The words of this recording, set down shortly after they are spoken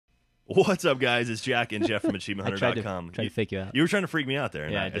What's up, guys? It's Jack and Jeff from tried AchievementHunter.com. to fake you out. You were trying to freak me out there,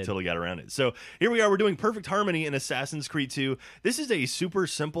 and Yeah, I I did. totally got around it. So here we are. We're doing Perfect Harmony in Assassin's Creed 2. This is a super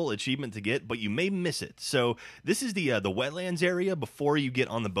simple achievement to get, but you may miss it. So this is the wetlands area before you get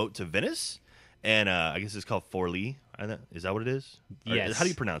on the boat to Venice, and I guess it's called Forli. Is that what it is? Yes. Or how do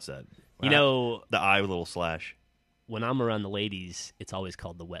you pronounce that? You know, the I with a little slash. when I'm around the ladies, it's always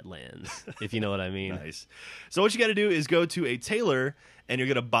called the wetlands, if you know what I mean. Nice. So what you got to do is go to a tailor, and you're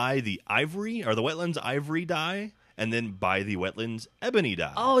going to buy the ivory, or the wetlands ivory dye, and then buy the wetlands ebony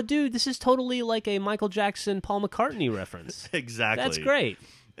dye. Oh, dude, this is totally like a Michael Jackson, Paul McCartney reference. Exactly. That's great.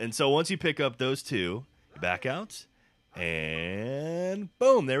 And so once you pick up those two, you back out, and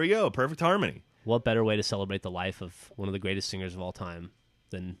boom, there we go. Perfect harmony. What better way to celebrate the life of one of the greatest singers of all time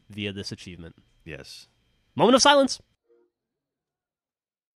than via this achievement? Yes. Moment of silence.